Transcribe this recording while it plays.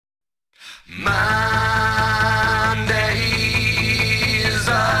Monday's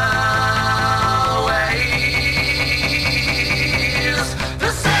always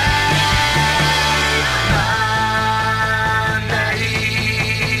the same.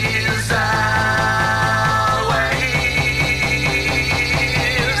 Monday's always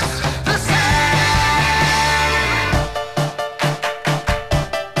the same.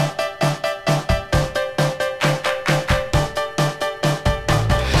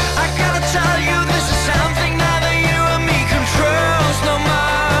 I gotta tell you, this is something neither you or me controls no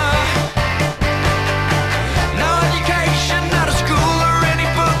more. No education, not a school or any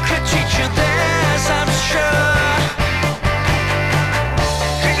book could teach you this, I'm sure.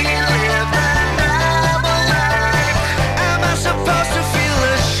 He lived a noble life. Am I supposed to feel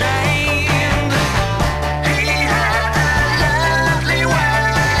ashamed? He had a lovely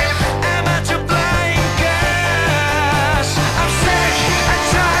wife. Am I to blame? 'Cause I'm sick and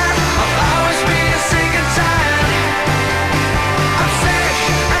tired of always being sick and tired. I'm sick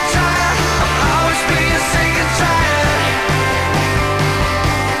and tired of always being sick and tired.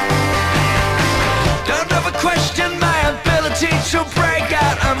 Don't ever question my ability to break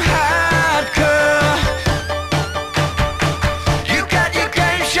out. I'm hardcore. You got your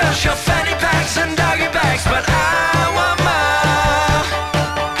game shows, your fanny packs and doggy bags, but I want more.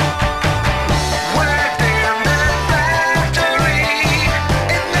 Worked in the factory,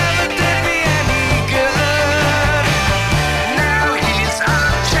 it never did me any good. Now he's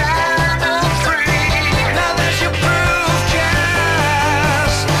on Channel 3. Now there's your proof,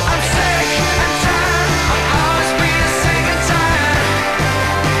 'cause I'm sick and tired of always being sick and tired.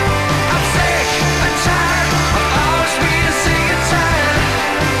 I'm sick and tired of always being sick and tired.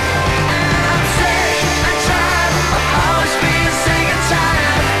 I'm sick and tired of always being sick and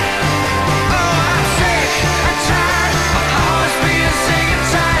tired. Oh, I'm sick and tired of always being sick and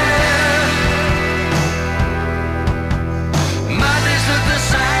tired. Mondays look the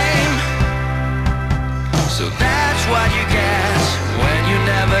same, so that's what you get when you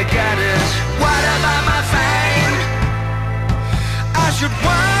never get it. What about my fame? I should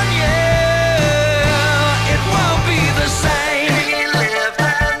warn you, it won't be the same. He lived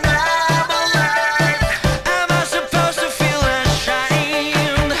a noble life. Am I supposed to feel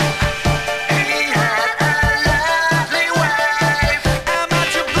ashamed? He had a lovely wife. Am I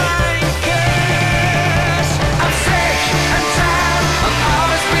to blame? 'Cause I'm sick and tired of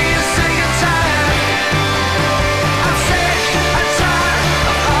always being sick and tired. I'm sick and tired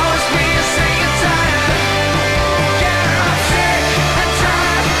of always being sick and tired. Yeah, I'm sick and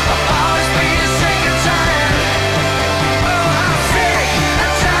tired of always being sick and tired. Oh, I'm sick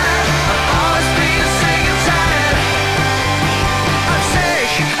and tired of always being sick and tired. I'm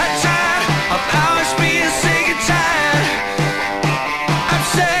sick and tired of always being sick and tired. I'm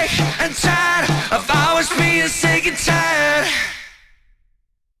sick and tired of always being sick and tired.